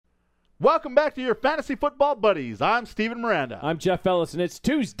Welcome back to your Fantasy Football Buddies. I'm Steven Miranda. I'm Jeff Ellis, and it's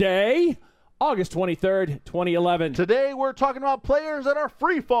Tuesday, August 23rd, 2011. Today we're talking about players that are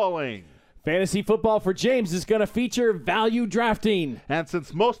free-falling. Fantasy Football for James is going to feature value drafting. And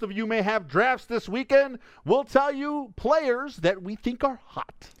since most of you may have drafts this weekend, we'll tell you players that we think are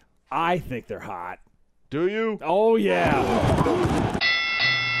hot. I think they're hot. Do you? Oh, yeah.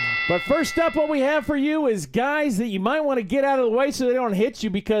 But first up, what we have for you is guys that you might want to get out of the way so they don't hit you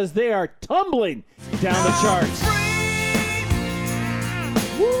because they are tumbling down the charts.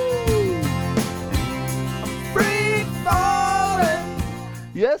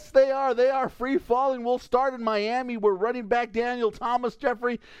 Yes, they are. They are free-falling. We'll start in Miami where running back Daniel Thomas,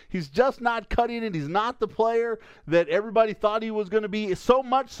 Jeffrey, he's just not cutting it. He's not the player that everybody thought he was going to be, so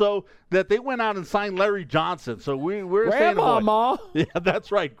much so that they went out and signed Larry Johnson. So we're saying, Grandmama. Yeah,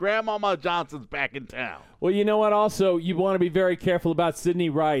 that's right. Grandmama Johnson's back in town. Well, you know what? Also, you want to be very careful about Sidney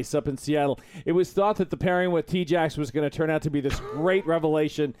Rice up in Seattle. It was thought that the pairing with T-Jax was going to turn out to be this great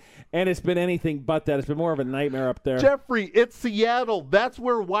revelation, and it's been anything but that. It's been more of a nightmare up there. Jeffrey, it's Seattle. That's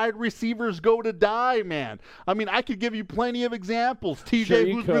where wide receivers go to die, man. I mean, I could give you plenty of examples. Sure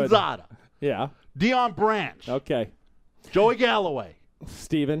TJ Houshmandzadeh. Yeah. Deion Branch. Okay. Joey Galloway.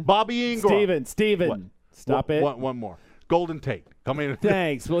 Steven. Bobby Ingram. Steven. Stop it. One more. Golden Tate. Come in.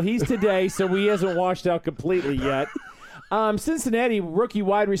 Thanks. Well, he's today, so he hasn't washed out completely yet. Cincinnati rookie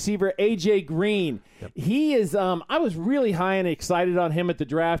wide receiver A.J. Green. Yep. He is, I was really high and excited on him at the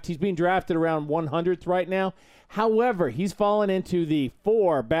draft. He's being drafted around 100th right now. However, he's fallen into the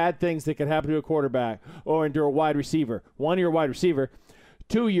 4 bad things that could happen to a quarterback or into a wide receiver. 1, you're a wide receiver.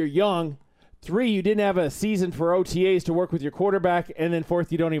 2, you're young. 3, you didn't have a season for OTAs to work with your quarterback. And then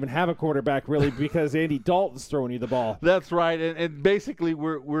 4th, you don't even have a quarterback, really, because Andy Dalton's throwing you the ball. That's right. And basically,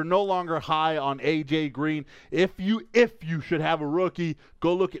 we're no longer high on A.J. Green. If you should have a rookie,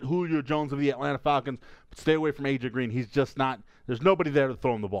 go look at Julio Jones of the Atlanta Falcons. But stay away from A.J. Green. He's just not – there's nobody there to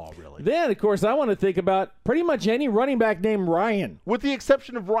throw him the ball, really. Then, of course, I want to think about pretty much any running back named Ryan. With the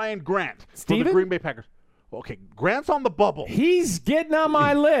exception of Ryan Grant for the Green Bay Packers. Okay, Grant's on the bubble. He's getting on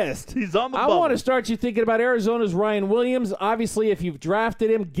my list. He's on the bubble. I want to start you thinking about Arizona's Ryan Williams. Obviously, if you've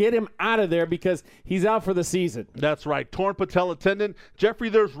drafted him, get him out of there because he's out for the season. That's right. Torn patella tendon. Jeffrey,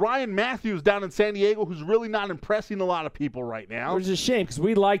 there's Ryan Matthews down in San Diego who's really not impressing a lot of people right now. Which is a shame because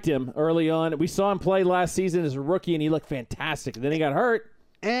we liked him early on. We saw him play last season as a rookie, and he looked fantastic. And then he got hurt.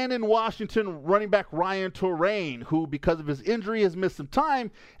 And in Washington, running back Ryan Torrain, who, because of his injury, has missed some time,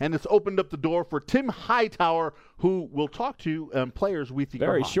 and it's opened up the door for Tim Hightower, who we'll talk to players we think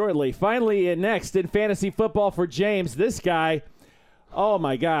very shortly. Finally, next in fantasy football for James, this guy, oh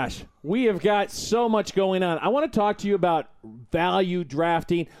my gosh, we have got so much going on. I want to talk to you about value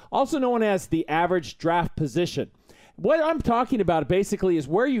drafting, also known as the average draft position. What I'm talking about basically is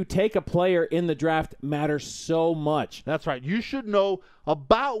where you take a player in the draft matters so much. That's right. You should know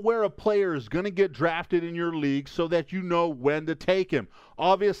about where a player is going to get drafted in your league so that you know when to take him.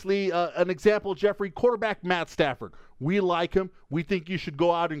 Obviously, an example, Jeffrey, quarterback Matt Stafford. We like him. We think you should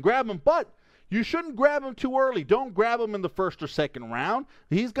go out and grab him, but you shouldn't grab him too early. Don't grab him in the first or second round.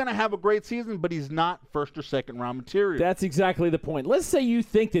 He's going to have a great season, but he's not first or second round material. That's exactly the point. Let's say you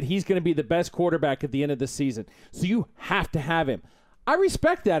think that he's going to be the best quarterback at the end of the season, so you have to have him. I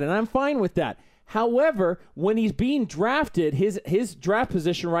respect that, and I'm fine with that. However, when he's being drafted, his draft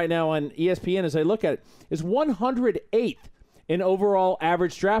position right now on ESPN, as I look at it, is 108th. In overall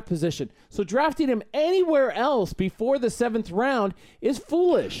average draft position. So drafting him anywhere else before the 7th round is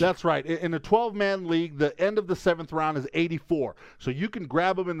foolish. That's right. In a 12-man league, the end of the 7th round is 84. So you can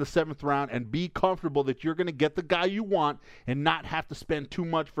grab him in the 7th round and be comfortable that you're going to get the guy you want and not have to spend too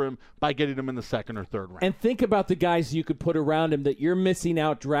much for him by getting him in the 2nd or 3rd round. And think about the guys you could put around him that you're missing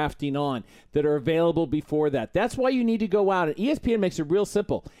out drafting on that are available before that. That's why you need to go out. And ESPN makes it real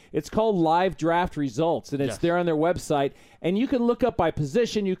simple. It's called Live Draft Results, and it's there on their website. And you can look up by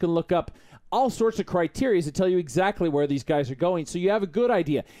position. You can look up all sorts of criteria to tell you exactly where these guys are going, so you have a good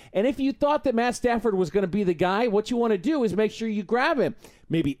idea. And if you thought that Matt Stafford was going to be the guy, what you want to do is make sure you grab him,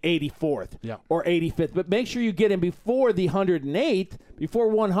 maybe 84th or 85th, but make sure you get him before the 108th, before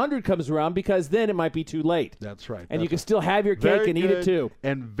 100 comes around, because then it might be too late. That's right. And you can still have your cake and eat it too.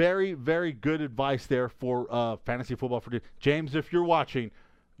 And very, very good advice there for fantasy football for James. If you're watching,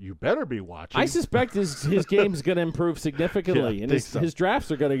 you better be watching. I suspect his game's going to improve significantly, and his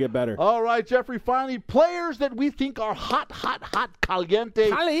drafts are going to get better. All right, Jeffrey, finally, players that we think are hot, caliente.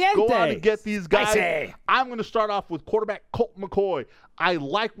 Go out and get these guys. I'm going to start off with quarterback Colt McCoy. I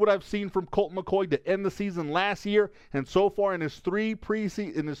like what I've seen from Colt McCoy to end the season last year, and so far in his three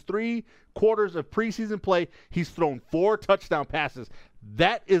quarters of preseason play, he's thrown 4 touchdown passes.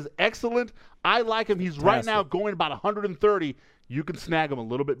 That is excellent. I like him. He's right now going about 130. You can snag him a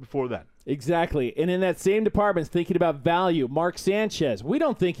little bit before then. Exactly. And in that same department, thinking about value, Mark Sanchez. We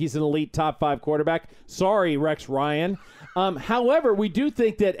don't think he's an elite top 5 quarterback. Sorry, Rex Ryan. However, we do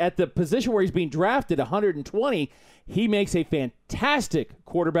think that at the position where he's being drafted, 120, he makes a fantastic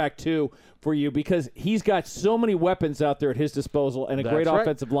quarterback, too, for you because he's got so many weapons out there at his disposal and a great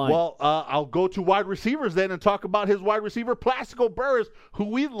offensive line. Well, I'll go to wide receivers then and talk about his wide receiver, Plaxico Burress, who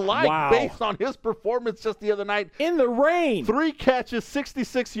we like based on his performance just the other night. In the rain. 3 catches,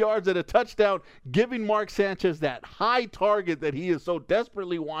 66 yards, and a touchdown, giving Mark Sanchez that high target that he is so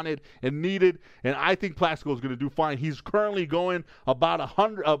desperately wanted and needed. And I think Plaxico is going to do fine. He's currently going about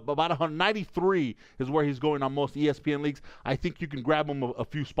 193 is where he's going on most ESPN leagues. I think you can grab him a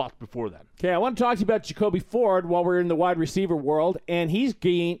few spots before that. Okay, I want to talk to you about Jacoby Ford while we're in the wide receiver world. And he's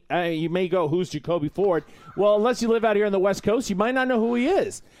gained, you may go, who's Jacoby Ford? Well, unless you live out here on the West Coast, you might not know who he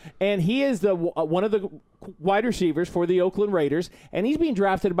is. And he is one of the wide receivers for the Oakland Raiders, and he's being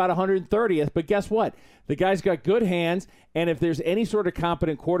drafted about 130th. But guess what? The guy's got good hands, and if there's any sort of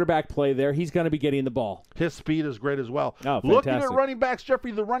competent quarterback play there, he's going to be getting the ball. His speed is great as well. Oh, looking at running backs,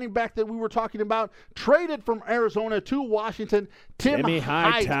 Jeffrey, the running back that we were talking about, traded from Arizona to Washington, Tim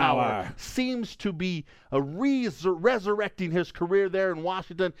Hightower seems to be resurrecting his career there in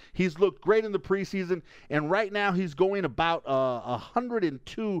Washington. He's looked great in the preseason, and right now he's going about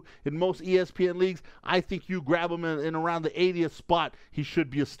 102 in most ESPN leagues. I think you grab him in around the 80th spot, he should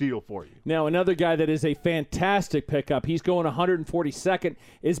be a steal for you. Now, another guy that is a fantastic pickup, he's going 142nd,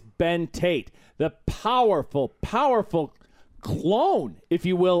 is Ben Tate, the powerful clone, if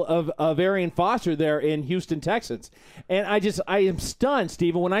you will, of Arian Foster there in Houston Texans. And I am stunned,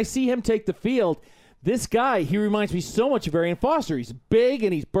 Stephen, when I see him take the field. This guy, he reminds me so much of Arian Foster. He's big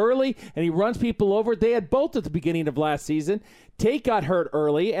and he's burly and he runs people over. They had both at the beginning of last season. Tate got hurt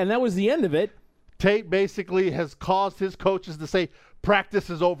early, and that was the end of it. Tate basically has caused his coaches to say practice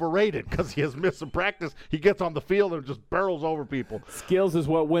is overrated because he has missed some practice. He gets on the field and just barrels over people. Skills is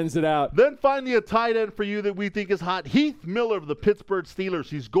what wins it out. Then finally a tight end for you that we think is hot. Heath Miller of the Pittsburgh Steelers.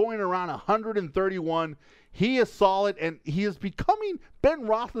 He's going around 131. He is solid, and he is becoming Ben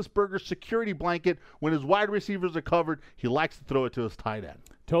Roethlisberger's security blanket. When his wide receivers are covered, he likes to throw it to his tight end.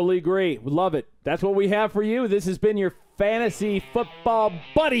 Totally agree. We love it. That's what we have for you. This has been your Fantasy Football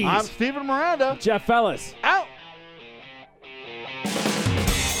Buddies. I'm Stephen Miranda. Jeff Ellis. Out.